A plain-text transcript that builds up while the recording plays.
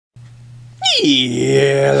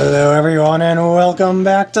Hello everyone and welcome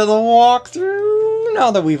back to the walkthrough. Now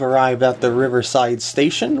that we've arrived at the Riverside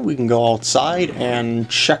station, we can go outside and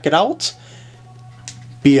check it out.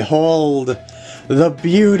 Behold the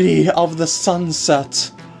beauty of the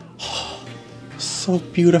sunset. So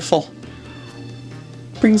beautiful.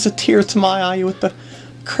 Brings a tear to my eye with the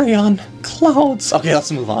crayon clouds. Okay,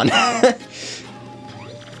 let's move on.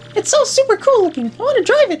 It's so super cool looking. I want to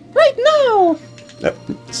drive it right now.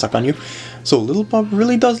 Stuck on you. So Little Bub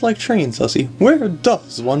really does like trains, does he? Where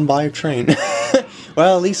does one buy a train?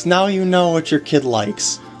 Well, at least now you know what your kid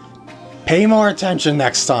likes. Pay more attention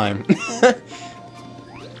next time.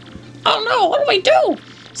 Oh no, what do I do?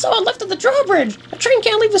 Someone lifted the drawbridge. A train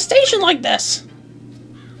can't leave the station like this.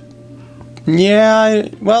 Yeah,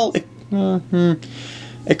 well,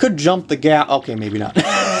 it could jump the gap. Okay, maybe not.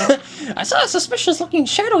 I saw a suspicious-looking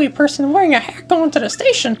shadowy person wearing a hat going to the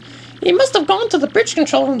station. He must have gone to the bridge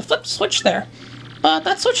control room to flip the switch there. But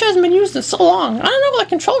that switch hasn't been used in so long. I don't know what the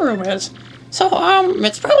control room is. So,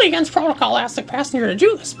 it's probably against protocol to ask the passenger to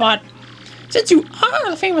do this, but since you are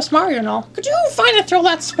the famous Mario and all, could you find and throw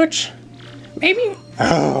that switch? Maybe?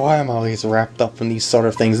 Oh, why am I always wrapped up in these sort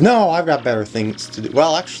of things? No, I've got better things to do.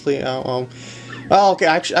 Well, actually, well, okay,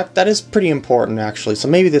 actually, that is pretty important, actually. So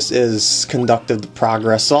maybe this is conductive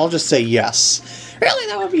progress, so I'll just say yes. Really,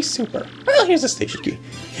 that would be super. Well, here's the station key.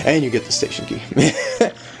 And you get the station key.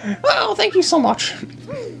 Well, thank you so much.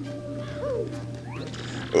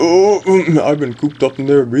 Oh, I've been cooped up in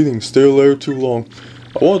there breathing stale air too long.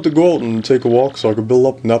 I wanted to go out and take a walk so I could build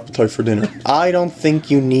up an appetite for dinner. I don't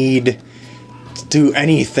think you need to do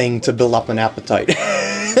anything to build up an appetite.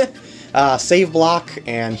 Save block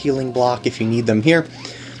and healing block if you need them here.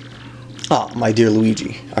 Ah, my dear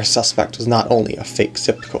Luigi, our suspect was not only a fake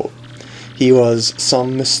zip code. He was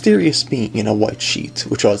some mysterious being in a white sheet,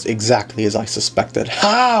 which was exactly as I suspected.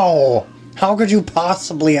 How? How could you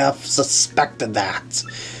possibly have suspected that?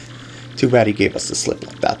 Too bad he gave us the slip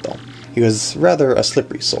like that, though. He was rather a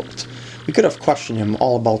slippery sort. We could have questioned him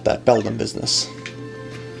all about that Belgium business.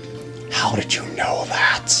 How did you know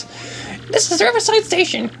that? This is Riverside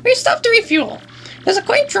Station. We stopped to refuel. There's a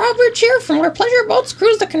quaint drawbridge here from where pleasure boats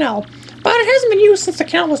cruise the canal, but it hasn't been used since the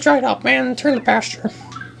canal was dried up and turned to pasture.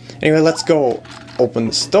 Anyway, let's go open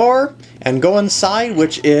this door and go inside,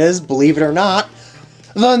 which is, believe it or not,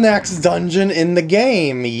 the next dungeon in the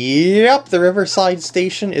game. Yep, the Riverside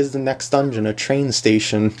Station is the next dungeon, a train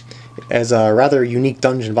station. As a rather unique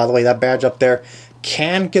dungeon. By the way, that badge up there,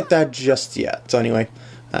 can't get that just yet. So anyway,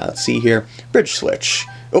 let's see here. Bridge switch.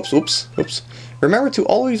 Oops, oops, oops. Remember to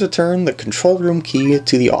always return the control room key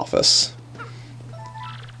to the office.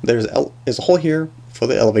 There's a hole here for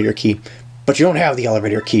the elevator key. But you don't have the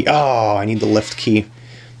elevator key. Oh, I need the lift key.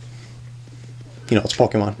 You know, it's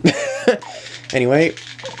Pokemon. Anyway,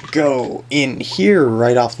 go in here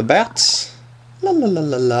right off the bat. La la la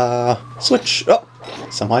la la. Switch. Oh,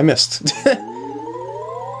 somehow I missed.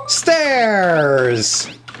 Stairs!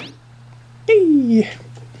 Hey.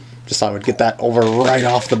 Just thought I would get that over right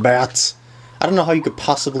off the bat. I don't know how you could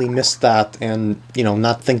possibly miss that and, you know,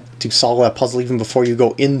 not think to solve that puzzle even before you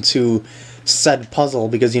go into said puzzle,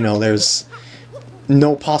 because, you know, there's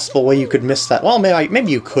no possible way you could miss that. Well,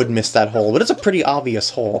 maybe you could miss that hole, but it's a pretty obvious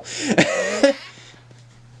hole.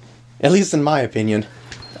 At least in my opinion.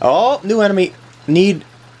 Oh, new enemy. Need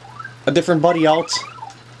a different buddy out.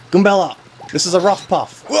 Goombella. This is a rough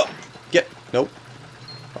puff. Whoa. Get. Nope.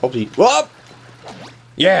 Oopsie. Whoop.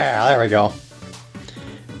 Yeah, there we go.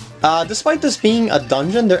 Despite this being a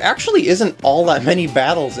dungeon, there actually isn't all that many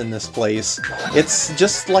battles in this place. It's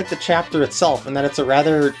just like the chapter itself, in that it's a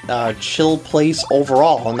rather chill place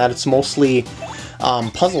overall, and that it's mostly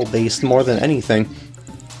puzzle-based more than anything.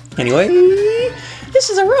 Anyway,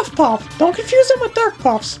 this is a rough puff. Don't confuse them with dark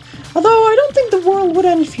puffs. Although I don't think the world would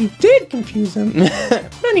end if you did confuse them.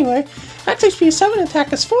 Anyway, attack speed is 7,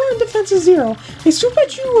 attack is 4, and defense is 0. They swoop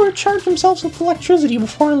at you or charge themselves with electricity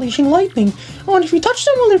before unleashing lightning. Oh, and if you touch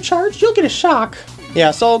them while they're charged, you'll get a shock.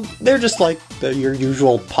 Yeah, so they're just like your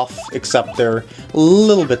usual puff, except they're a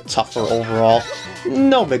little bit tougher overall.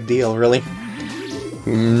 No big deal, really.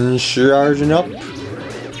 Charging up.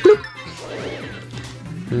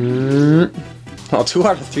 Bloop. Well, 2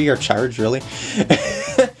 out of 3 are charged, really.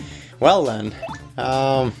 Well then,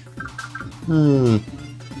 I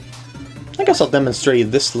guess I'll demonstrate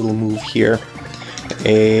this little move here.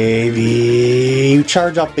 AV. You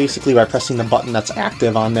charge up basically by pressing the button that's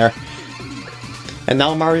active on there. And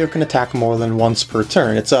now Mario can attack more than once per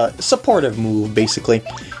turn. It's a supportive move, basically.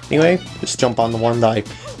 Anyway, just jump on the one that I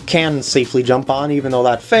can safely jump on, even though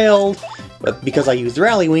that failed. But because I used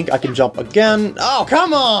Rally Wink, I can jump again. Oh,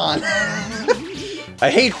 come on! I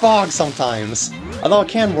hate fog sometimes. Although it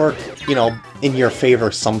can work, you know, in your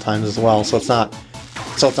favor sometimes as well, so it's not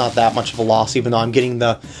that much of a loss, even though I'm getting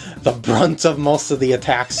the brunt of most of the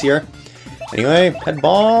attacks here. Anyway, head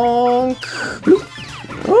bonk.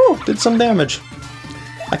 Oh, did some damage.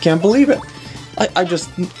 I can't believe it. I just...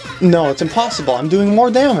 No, it's impossible. I'm doing more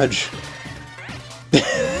damage.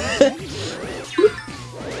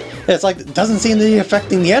 It's like, it doesn't seem to be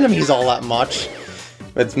affecting the enemies all that much.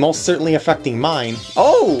 But it's most certainly affecting mine.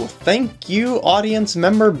 Oh, thank you, audience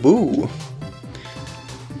member Boo.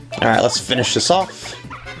 Alright, let's finish this off.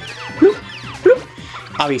 Bloop,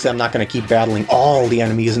 bloop. Obviously, I'm not going to keep battling all the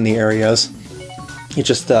enemies in the areas. It's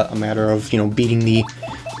just a matter of, you know, beating the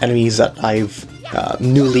enemies that I've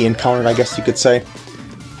newly encountered, I guess you could say.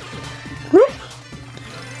 Whoop.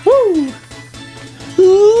 Woo!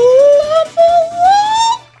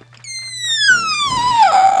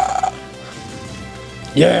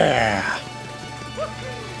 Yeah!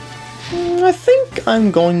 I think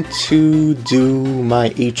I'm going to do my I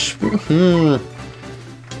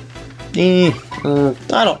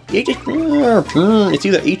don't... It's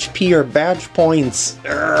either HP or badge points.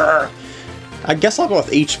 I guess I'll go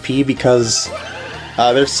with HP because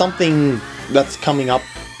there's something that's coming up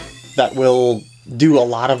that will do a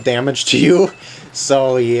lot of damage to you.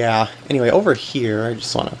 So yeah. Anyway, over here, I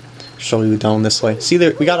just want to show you down this way. See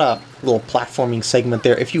there, we got a little platforming segment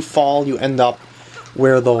there. If you fall, you end up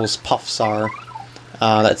where those puffs are.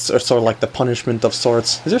 That's sort of like the punishment of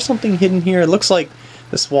sorts. Is there something hidden here? It looks like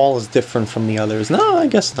this wall is different from the others. No, I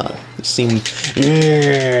guess not. It seemed...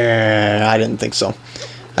 Yeah, I didn't think so.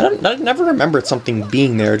 I never remembered something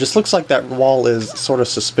being there. It just looks like that wall is sort of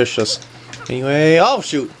suspicious. Anyway, oh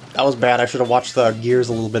shoot, that was bad. I should have watched the gears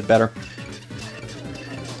a little bit better.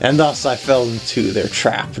 And thus I fell into their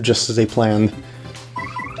trap, just as they planned.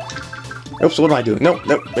 Oops, what am I doing? Nope,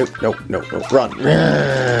 nope, nope, nope, nope, nope. Run.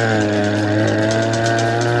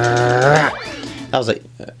 That was a...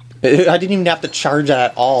 I didn't even have to charge it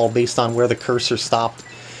at all based on where the cursor stopped.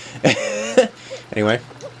 Anyway.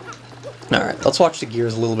 Alright, let's watch the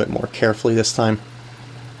gears a little bit more carefully this time.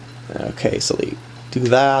 Okay, so they do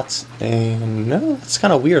that, and no, it's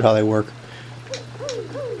kind of weird how they work.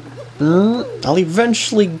 I'll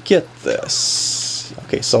eventually get this.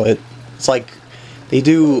 Okay, so it's like they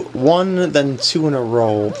do 1, then 2 in a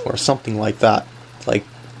row, or something like that. Like,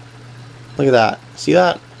 look at that. See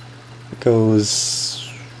that? It goes...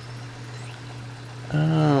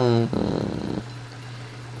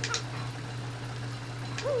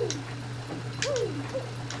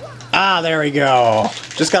 Ah, there we go.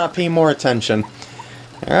 Just gotta pay more attention.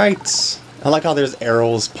 Alright. I like how there's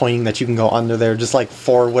arrows pointing that you can go under there, just like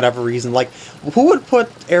for whatever reason. Like, who would put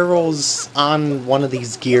arrows on one of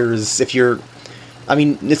these gears if you're... I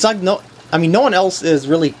mean, it's like no... I mean, no one else is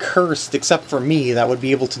really cursed except for me that would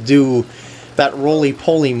be able to do that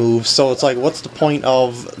roly-poly move, so it's like, what's the point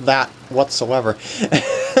of that whatsoever?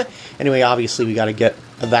 Anyway, obviously we gotta get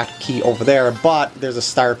that key over there, but there's a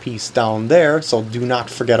star piece down there, so do not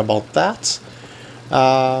forget about that.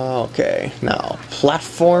 Okay, now,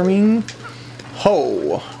 platforming.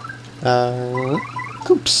 Ho!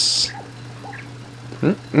 Oops.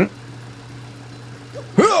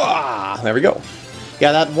 There we go.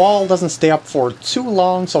 Yeah, that wall doesn't stay up for too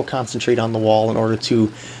long, so concentrate on the wall in order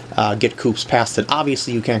to get Koops past it.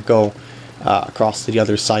 Obviously, you can't go across to the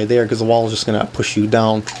other side there, because the wall is just going to push you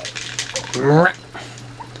down.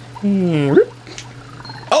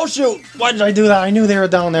 Oh shoot! Why did I do that? I knew they were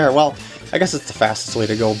down there. Well, I guess it's the fastest way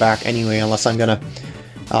to go back anyway, unless I'm going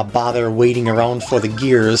to bother waiting around for the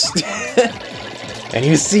gears. And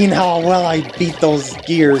you've seen how well I beat those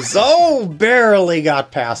gears. Oh, barely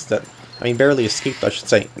got past it. I mean, barely escaped, I should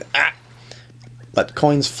say. Ah! Let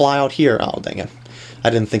coins fly out here. Oh, dang it.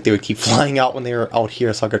 I didn't think they would keep flying out when they were out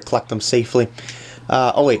here, so I could collect them safely.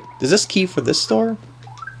 Oh, wait. Is this key for this door?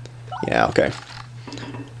 Yeah, okay.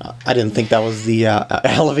 I didn't think that was the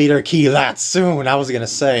elevator key that soon, I was going to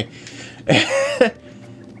say.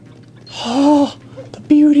 Oh, the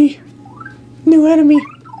beauty. New enemy.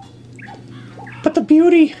 But the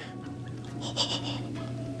beauty.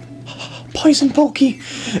 Poison Pokey.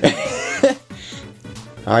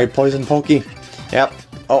 Alright, Poison Pokey. Yep.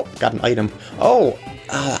 Oh, got an item. Oh,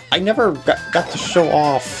 I never got to show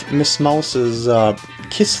off Miss Mouse's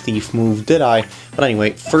Kiss Thief move, did I? But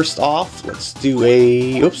anyway, first off, let's do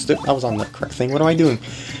a... Oops, that was on the correct thing. What am I doing?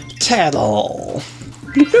 Tattle.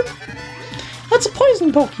 A That's a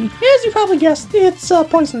poison Pokey. As you probably guessed, it's a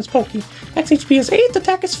poisonous Pokey. Max HP is 8,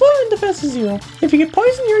 attack is 4, and defense is 0. If you get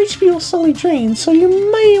poisoned, your HP will slowly drain, so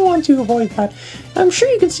you may want to avoid that. I'm sure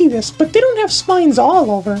you can see this, but they don't have spines all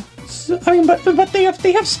over. So, but they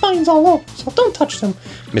have spines all over, so don't touch them.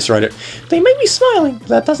 Misread it. They may be smiling, but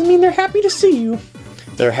that doesn't mean they're happy to see you.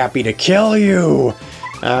 They're happy to kill you.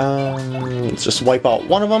 Let's just wipe out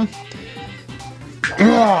one of them.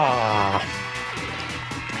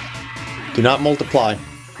 Do not multiply.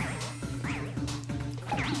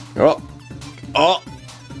 Oh. Oh.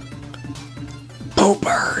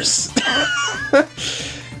 Poopers.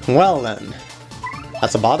 Well then.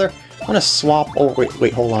 That's a bother. I'm gonna swap. Oh,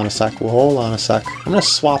 wait, hold on a sec. Hold on a sec. I'm gonna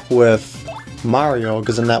swap with Mario,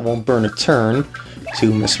 because then that won't burn a turn,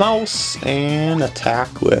 to Miss Mouse, and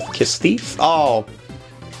attack with Kiss Thief. Oh.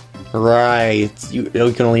 Right. You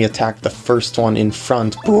can only attack the first one in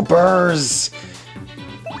front. Poopers!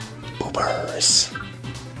 Poopers.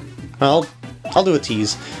 Well, I'll do a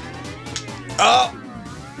tease. Oh!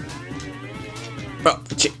 Oh,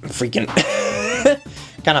 freaking...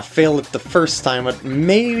 kind of failed it the first time, but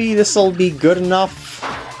maybe this will be good enough.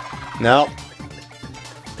 Nope.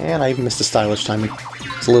 And I even missed the stylish timing.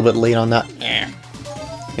 It's a little bit late on that.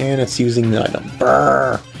 And it's using the item.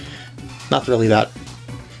 Brrr. Not really that.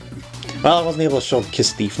 Well, I wasn't able to show the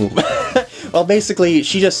Kiss Thief move. Well, basically,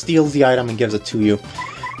 she just steals the item and gives it to you.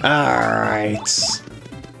 Alright.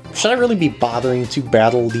 Should I really be bothering to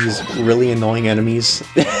battle these really annoying enemies?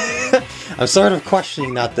 I'm sort of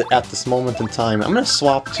questioning that at this moment in time. I'm gonna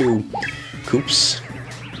swap to Koops.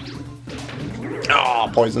 Oh,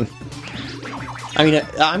 poison. I mean,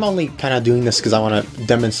 I'm only kind of doing this because I want to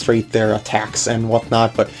demonstrate their attacks and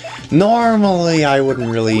whatnot, but normally I wouldn't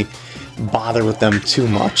really bother with them too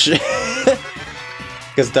much.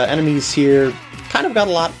 Because the enemies here kind of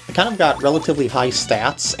got relatively high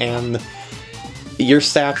stats, and your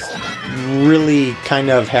stats really kind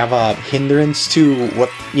of have a hindrance to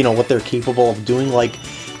what they're capable of doing. Like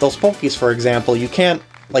those Pokies, for example, you can't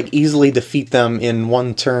like easily defeat them in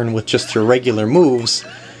one turn with just your regular moves.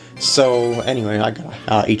 So anyway, I got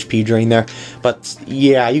a HP drain there, but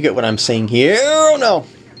yeah, you get what I'm saying here. Oh no!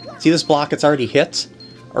 See this block? It's already hit,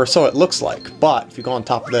 or so it looks like. But if you go on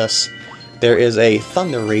top of this, there is a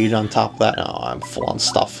Thunder Rage on top of that. Oh, I'm full on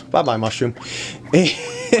stuff. Bye bye, mushroom. Wait,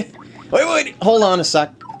 hold on a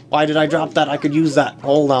sec. Why did I drop that? I could use that.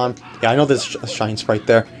 Hold on. Yeah, I know there's a Shine Sprite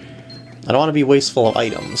there. I don't want to be wasteful of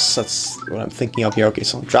items. That's what I'm thinking of here. Okay,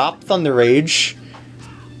 so drop Thunder Rage.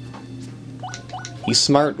 Be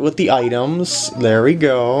smart with the items. There we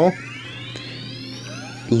go.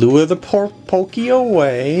 Lure the Pokey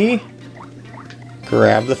away.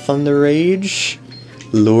 Grab the Thunder Rage.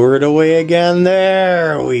 Lure it away again.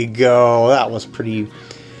 There we go. That was pretty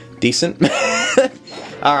decent.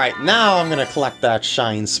 Alright, now I'm gonna collect that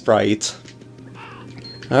Shine Sprite.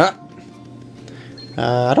 I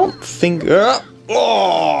don't think...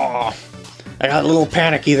 oh! I got a little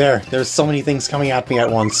panicky there. There's so many things coming at me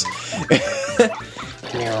at once.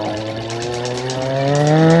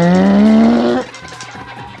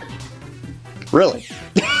 Really?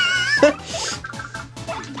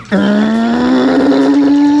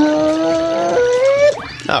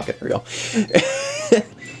 Okay, there we go.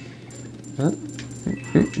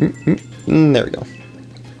 There we go.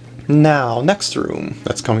 Now, next room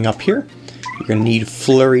that's coming up here. You're gonna need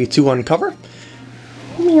Flurry to uncover.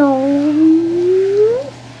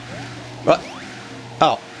 What?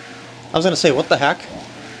 Oh. I was gonna say, what the heck?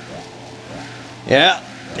 Yeah,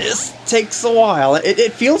 this takes a while.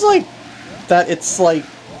 It feels like that it's like,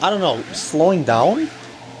 I don't know, slowing down?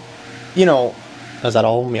 You know, is that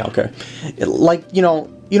all? Yeah, okay. Like, you know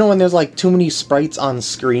when there's like too many sprites on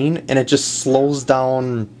screen and it just slows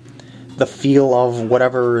down the feel of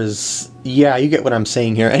whatever is... Yeah, you get what I'm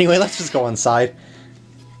saying here. Anyway, let's just go inside.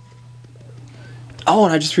 Oh,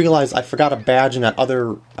 and I just realized I forgot a badge in that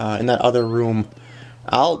other room.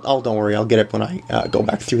 Don't worry, I'll get it when I go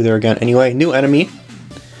back through there again. Anyway, new enemy.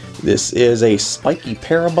 This is a spiky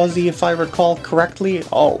Parabuzzy, if I recall correctly.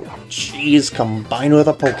 Oh, jeez, combined with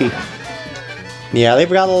a Pokey. Yeah, they've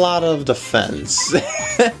got a lot of defense.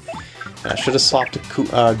 I should have swapped to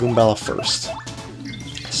Goombella first.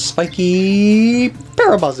 Spiky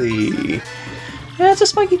Parabuzzy. Yeah, it's a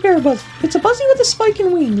spiky Parabuzzy. It's a Buzzy with a spike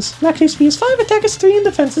and wings. Max HP is 5, attack is 3, and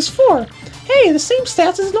defense is 4. Hey, the same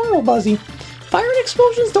stats as normal Buzzy. Fire and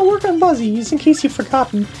explosions don't work on Buzzies, in case you've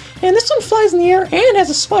forgotten. And this one flies in the air and has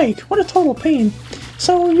a spike. What a total pain.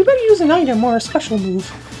 So you better use an item or a special move.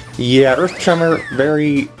 Yeah, Earth Tremor,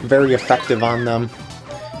 very, very effective on them.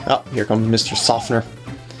 Oh, here comes Mr. Softener.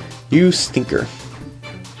 You stinker.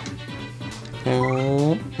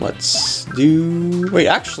 let's do... Wait,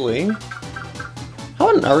 actually... How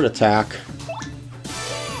about an art attack?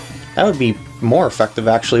 That would be more effective,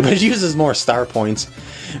 actually, but it uses more star points.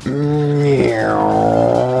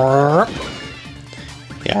 Yeah,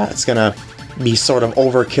 it's gonna be sort of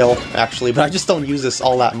overkill, actually, but I just don't use this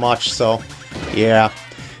all that much, so... Yeah.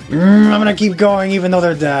 I'm gonna keep going even though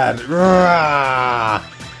they're dead.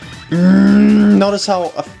 Notice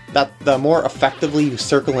how that the more effectively you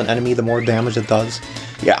circle an enemy, the more damage it does.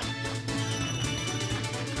 Yeah.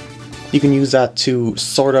 You can use that to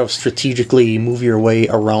sort of strategically move your way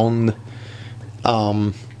around.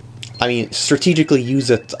 I mean, strategically use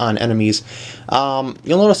it on enemies. You'll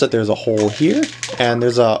notice that there's a hole here, and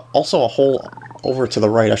there's also a hole over to the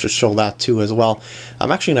right. I should show that too as well.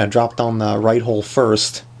 I'm actually going to drop down the right hole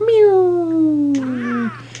first.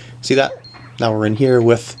 Meow. See that? Now we're in here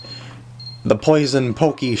with the poison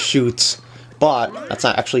pokey shoots, but that's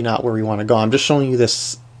not where we want to go. I'm just showing you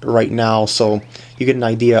this right now so you get an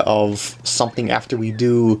idea of something after we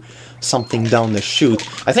do something down the chute.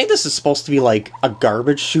 I think this is supposed to be like a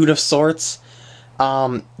garbage chute of sorts.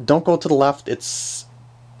 Don't go to the left, it's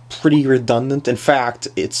pretty redundant. In fact,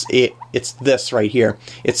 it's this right here.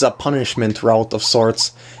 It's a punishment route of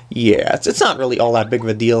sorts. Yeah, it's not really all that big of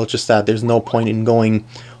a deal, it's just that there's no point in going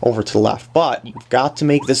over to the left. But you've got to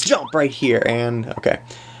make this jump right here, and okay.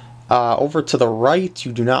 Over to the right,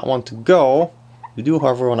 you do not want to go. You do,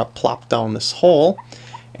 however, want to plop down this hole.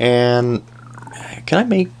 And I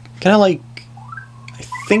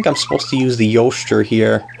think I'm supposed to use the Yoster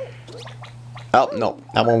here. Oh, no,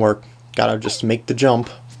 that won't work. Gotta just make the jump.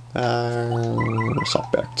 Let's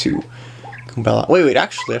hop back to Kumbella. Wait,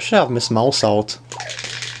 actually, I should have Miss Mouse out.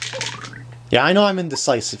 Yeah, I know I'm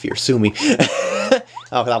indecisive here, sue me.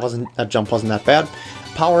 Oh, that jump wasn't that bad.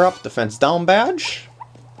 Power up, defense down badge.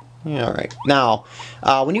 Yeah, alright. Now,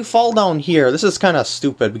 when you fall down here, this is kind of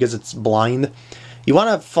stupid because it's blind. You want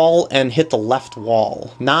to fall and hit the left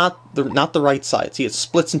wall, not the right side. See, it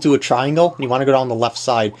splits into a triangle, and you want to go down the left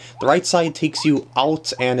side. The right side takes you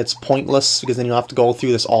out, and it's pointless, because then you'll have to go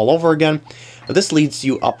through this all over again. But this leads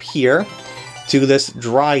you up here to this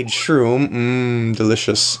dried shroom. Mmm,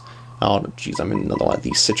 delicious. Oh, jeez, I'm in another one of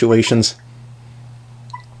these situations.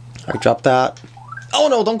 Alright, drop that. Oh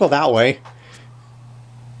no, don't go that way.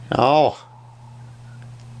 Oh.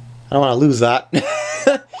 I don't want to lose that. I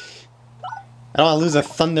don't want to lose a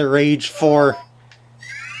Thunder Rage 4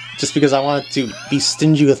 just because I wanted to be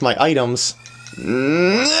stingy with my items.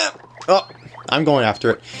 Oh, I'm going after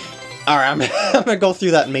it. Alright, I'm going to go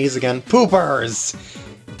through that maze again. Poopers!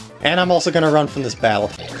 And I'm also going to run from this battle.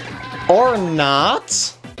 Or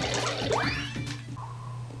not.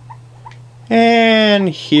 And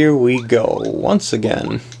here we go once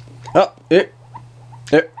again. Oh, there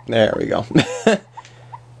we go.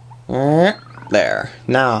 There.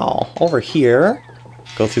 Now, over here,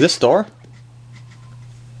 go through this door.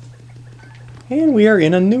 And we are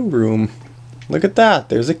in a new room. Look at that,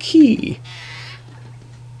 there's a key.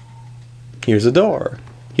 Here's a door.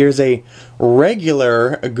 Here's a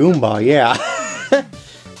regular Goomba, yeah.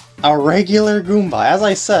 A regular Goomba. As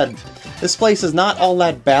I said, this place is not all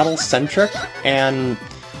that battle-centric, and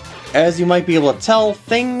as you might be able to tell,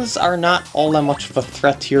 things are not all that much of a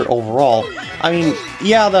threat here overall. I mean,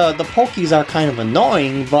 yeah, the Pokies are kind of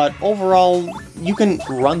annoying, but overall, you can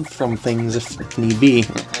run from things if need be.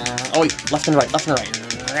 Oh wait, left and right, left and right.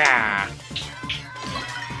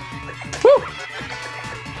 Woo!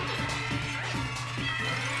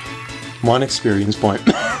 1 experience point.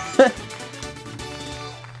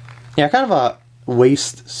 Yeah, kind of a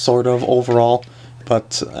waste, sort of, overall,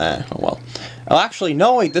 but, oh well. Oh, actually,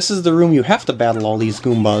 no, wait, this is the room you have to battle all these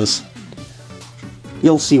Goombas.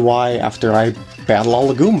 You'll see why after I battle all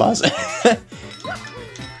the Goombas.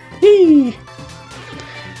 Yee!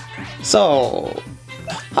 So,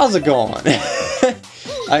 how's it going?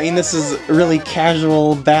 I mean, this is a really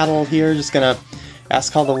casual battle here, just gonna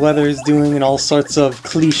ask how the weather is doing and all sorts of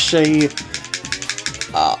cliche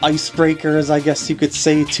icebreakers, I guess you could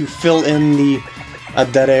say, to fill in a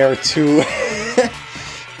dead air too.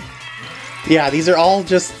 Yeah, these are all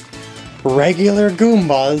just regular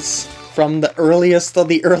Goombas from the earliest of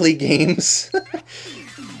the early games.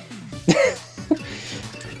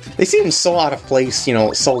 They seem so out of place, you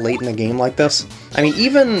know, so late in the game like this. I mean,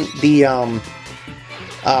 even the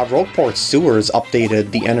Rogueport Sewers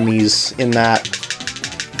updated the enemies in that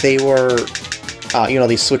they were, you know,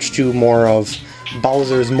 they switched to more of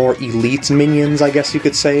Bowser's more elite minions, I guess you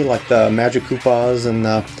could say, like the Magic Koopas and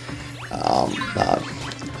the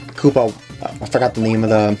Koopa, I forgot the name of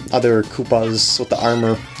the other Koopas with the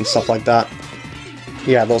armor and stuff like that.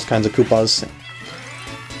 Yeah, those kinds of Koopas.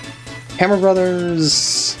 Hammer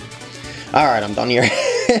Brothers. Alright, I'm done here.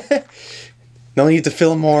 No need to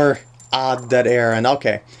fill more odd dead air. And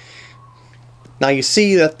okay. Now you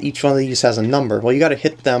see that each one of these has a number. Well, you gotta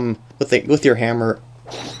hit them with your hammer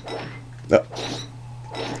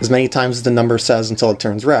as many times as the number says until it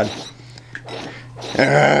turns red.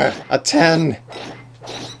 A 10.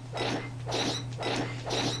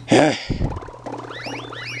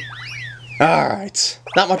 Alright.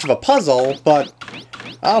 Not much of a puzzle, but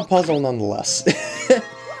a puzzle nonetheless.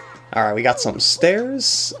 Alright, we got some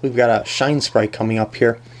stairs. We've got a shine sprite coming up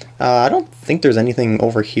here. I don't think there's anything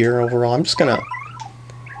over here overall. I'm just gonna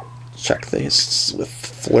check this with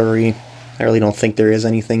Flurry. I really don't think there is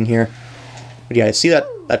anything here. But yeah, see that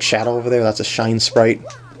shadow over there? That's a shine sprite.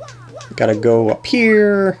 Gotta go up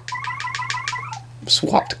here.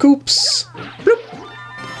 Swap the coops. Bloop.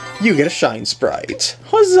 You get a shine sprite.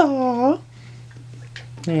 Huzzah!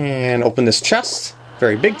 And open this chest.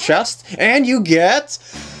 Very big chest. And you get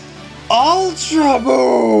Ultra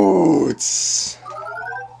Boots!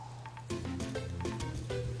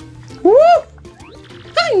 Woo!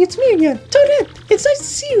 Hi, it's me again, Toadette. It's nice to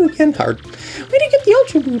see you again. Hard. Way to get the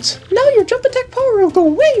Ultra Boots. Now your jump attack power will go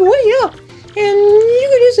way, way up. And you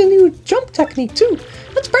can use a new jump technique too.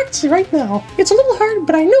 Let's practice it right now. It's a little hard,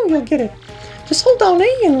 but I know you'll get it. Just hold down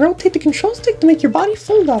A and rotate the control stick to make your body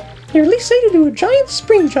fold up. You release A to do a giant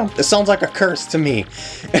spring jump. This sounds like a curse to me.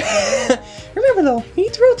 Remember though, you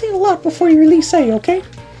need to rotate a lot before you release A, okay?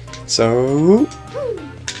 So...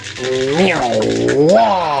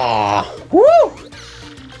 Woo!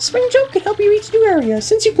 Spring jump can help you reach new areas,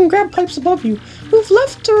 since you can grab pipes above you. Move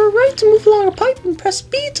left or right to move along a pipe, and press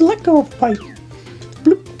B to let go of a pipe.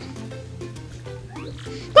 Bloop.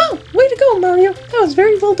 Wow, way to go, Mario. That was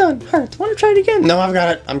very well done. Heart, want to try it again? No, I've got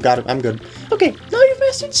it. I'm good. Okay, now you've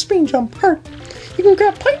mastered spring jump. Heart. You can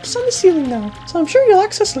grab pipes on the ceiling now, so I'm sure you'll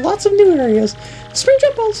access lots of new areas. The spring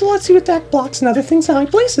jump also lets you attack blocks and other things in high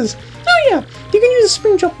places. Oh yeah, you can use a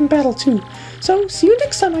spring jump in battle too. So, see you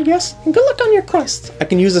next time, I guess, and good luck on your quest. I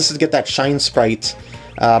can use this to get that shine sprite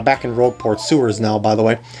back in Rogueport Sewers now, by the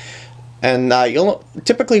way. And you'll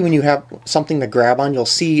typically when you have something to grab on, you'll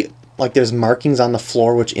see like there's markings on the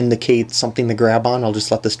floor which indicate something to grab on. I'll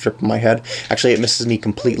just let this drip in my head. Actually, it misses me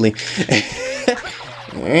completely.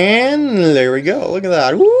 And there we go. Look at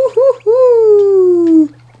that.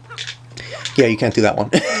 Woo-hoo-hoo! Yeah, you can't do that one.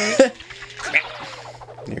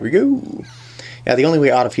 There we go. Yeah, the only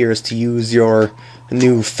way out of here is to use your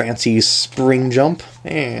new fancy spring jump,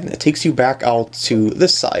 and it takes you back out to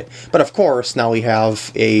this side. But of course, now we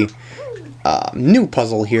have a new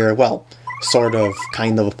puzzle here. Well, sort of,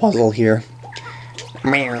 kind of a puzzle here.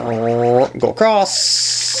 Go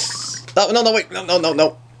across. Oh, no, wait,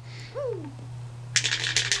 no.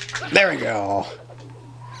 There we go.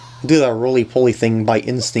 Do the roly-poly thing by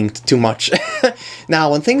instinct too much.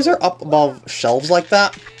 Now, when things are up above shelves like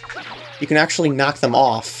that, you can actually knock them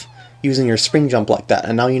off using your spring jump like that.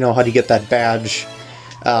 And now you know how to get that badge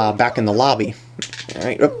back in the lobby.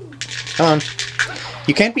 Alright, come on.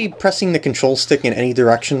 You can't be pressing the control stick in any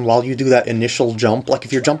direction while you do that initial jump. Like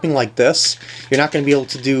if you're jumping like this, you're not going to be able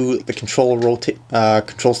to do the control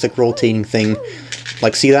stick rotating thing.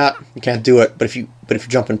 Like, see that? You can't do it. But if you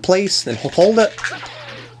jump in place and hold it,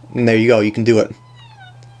 and there you go, you can do it.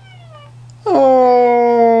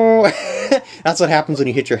 Oh, that's what happens when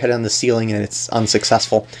you hit your head on the ceiling and it's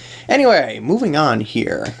unsuccessful. Anyway, moving on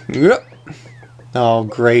here. Oh,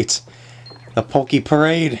 great. The Pokey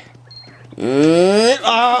Parade. It's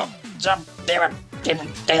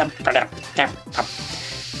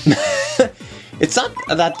not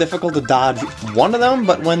that difficult to dodge one of them,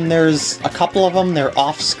 but when there's a couple of them, they're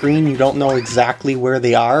off screen, you don't know exactly where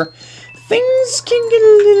they are. Things can get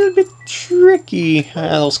a little bit tricky.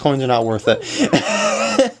 Those coins are not worth it.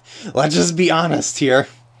 Let's just be honest here.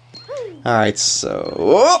 Alright, so...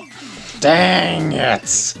 Oh, dang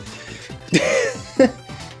it!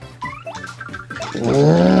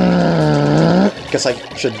 Guess I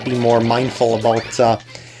should be more mindful about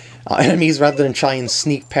enemies rather than try and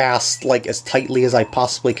sneak past like as tightly as I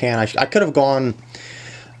possibly can. I could have gone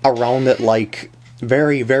around it like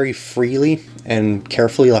very, very freely and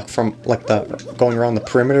carefully, like from like going around the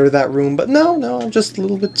perimeter of that room. But no, I'm just a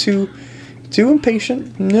little bit too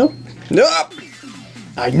impatient. Nope.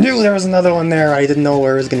 I knew there was another one there. I didn't know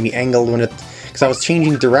where it was going to be angled because I was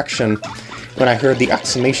changing direction when I heard the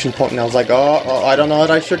exclamation point, and I was like, oh, I don't know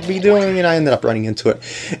what I should be doing, and I ended up running into it.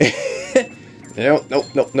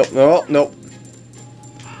 Nope.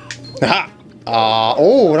 Aha!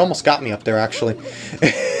 Oh, it almost got me up there, actually.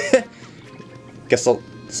 Guess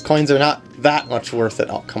those coins are not that much worth it.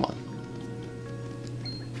 Oh, come on.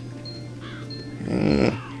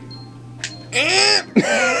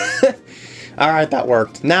 Alright, that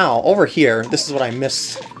worked. Now, over here, this is what I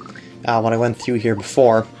missed when I went through here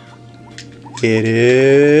before. It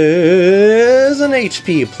is an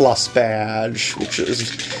HP Plus badge, which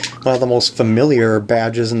is one of the most familiar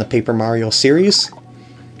badges in the Paper Mario series.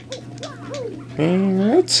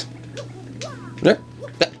 Alright.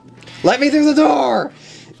 Let me through the door!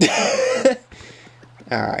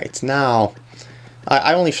 Alright, now...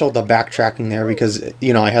 I only showed the backtracking there because,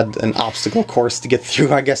 you know, I had an obstacle course to get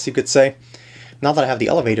through, I guess you could say. Now that I have the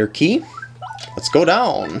elevator key, let's go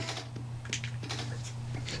down.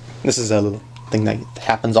 This is a little thing that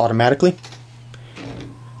happens automatically.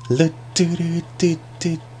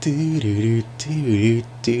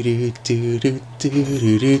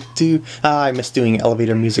 Ah, I miss doing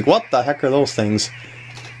elevator music. What the heck are those things?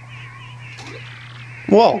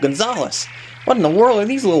 Whoa, Gonzalez! What in the world are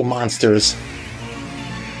these little monsters?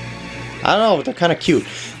 I don't know, but they're kind of cute.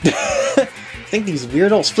 Think these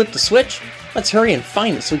weirdos flipped the switch? Let's hurry and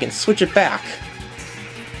find it so we can switch it back.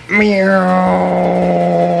 Meow.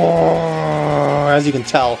 As you can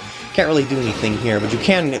tell, can't really do anything here, but you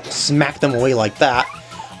can smack them away like that,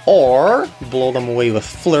 or blow them away with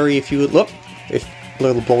flurry if you would. Look,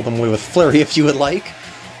 blow them away with flurry if you would like.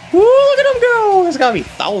 Ooh, look at them go! There's gotta be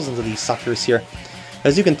thousands of these suckers here.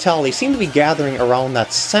 As you can tell, they seem to be gathering around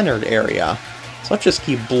that centered area. So let's just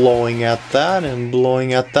keep blowing at that and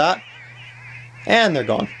blowing at that. And they're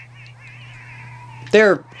gone.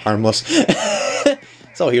 They're harmless.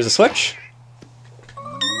 So here's a switch.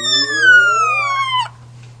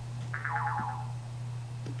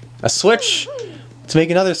 A switch to make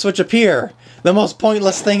another switch appear. The most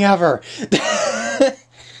pointless thing ever.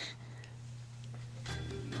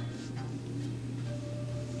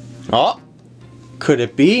 Oh, could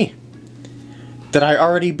it be? Did I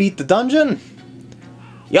already beat the dungeon?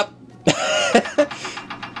 Yep.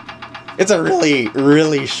 It's a really,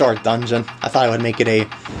 really short dungeon. I thought I would make it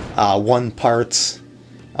a one-part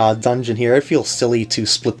dungeon here. It feels silly to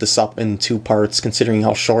split this up in 2 parts, considering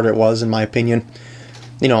how short it was, in my opinion.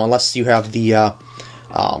 You know, unless you have the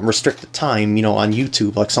restricted time, you know, on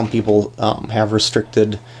YouTube. Like some people have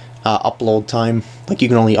restricted upload time. Like you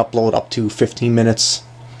can only upload up to 15 minutes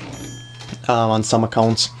on some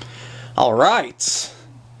accounts. Alright.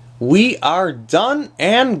 We are done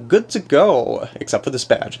and good to go. Except for this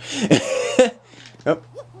badge. Yep.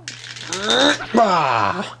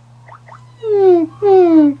 Ah.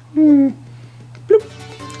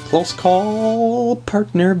 Close call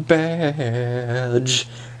partner badge.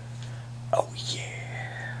 Oh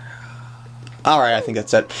yeah. Alright, I think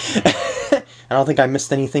that's it. I don't think I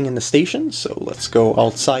missed anything in the station, so let's go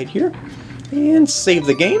outside here and save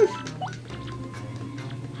the game.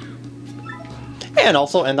 And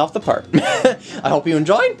also end off the part. I hope you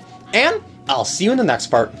enjoyed, and I'll see you in the next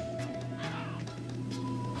part.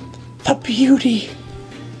 The beauty